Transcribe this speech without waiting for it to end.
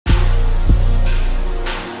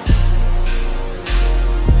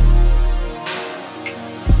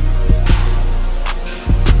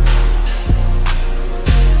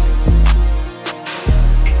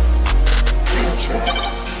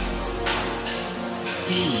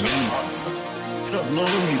You don't know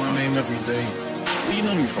me from name every day. Where you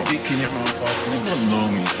know me from? Dick in your mouth fast, nigga. You don't know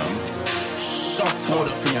me, fam. Shut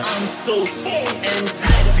up, I'm so sick and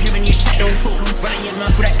tired of hearing you chat, don't talk. Running your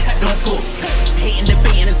mouth with that cat, don't talk. Hating,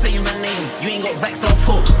 debating and saying my name. You ain't got racks, don't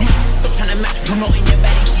talk. Stop trying to match, promoting your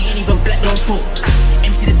baddie. She ain't even black, don't talk.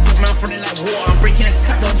 Empty the seat, mouth running like water. I'm breaking a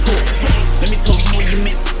tap, don't talk. Let me tell you what you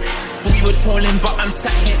missed. Thought you were trolling, but I'm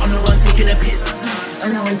sat here on the run taking a piss.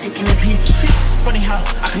 I'm the one taking a piss. Funny how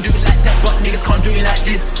I can do it like that, but niggas can't do it like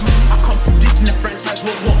this. I come through this in the franchise,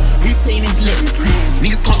 what? Who's saying is lit?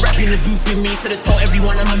 Niggas can't rap in the booth with me, so they tell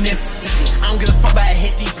everyone I'm a myth. I don't give a fuck about a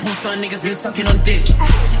head deep porn star, niggas been sucking on dick.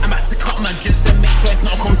 I'm about to cut my drips and make sure it's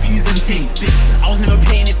not a confusing thing. I was never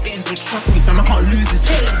playing this game, so trust me fam, I can't lose this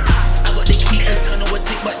game. I got the key and turn over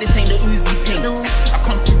tick, but this ain't the Uzi thing. I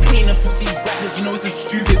come through pain and fool these rappers, you know it's a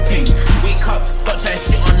stupid thing. Wake up, start trying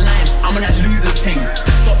shit online, I'm on that loser thing.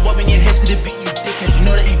 Stop bobbing your head to the beat, you dickhead, you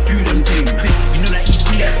know that you do them things. You know that you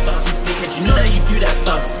do that stuff, you dickhead, you know that you do that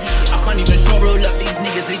stuff. I can't even show roll up these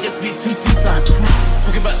niggas, they just be too sus.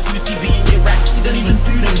 Talk about 2CB in your raps, you don't even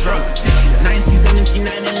do them drugs. 1979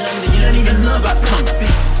 in London, you don't even know about pump.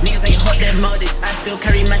 Niggas ain't hot, they're modish, I still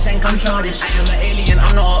carry my shank, I'm childish. I am an alien,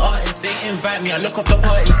 I'm not an artist, they invite me, I look off the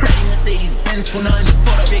party. Daddy Mercedes, Benz, Punani,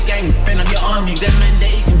 fuck up your gang, fan up your army. Them man,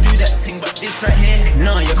 they can do that thing, but this right here,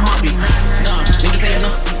 no, you can't be. Nah, niggas ain't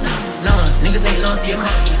Lancey, nah, niggas ain't Lancey, you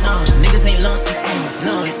can't be. Nah, niggas ain't Lancey,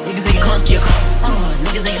 nah, niggas ain't Lancey, you can't be.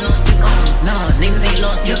 Niggas ain't Lancey, nah, niggas ain't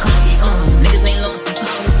Lancey, you can't be. Niggas ain't Lancey.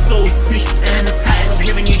 I'm so sick and tired of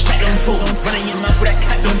hearing you chat, don't talk. Running your mouth with that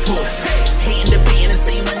cat, don't talk.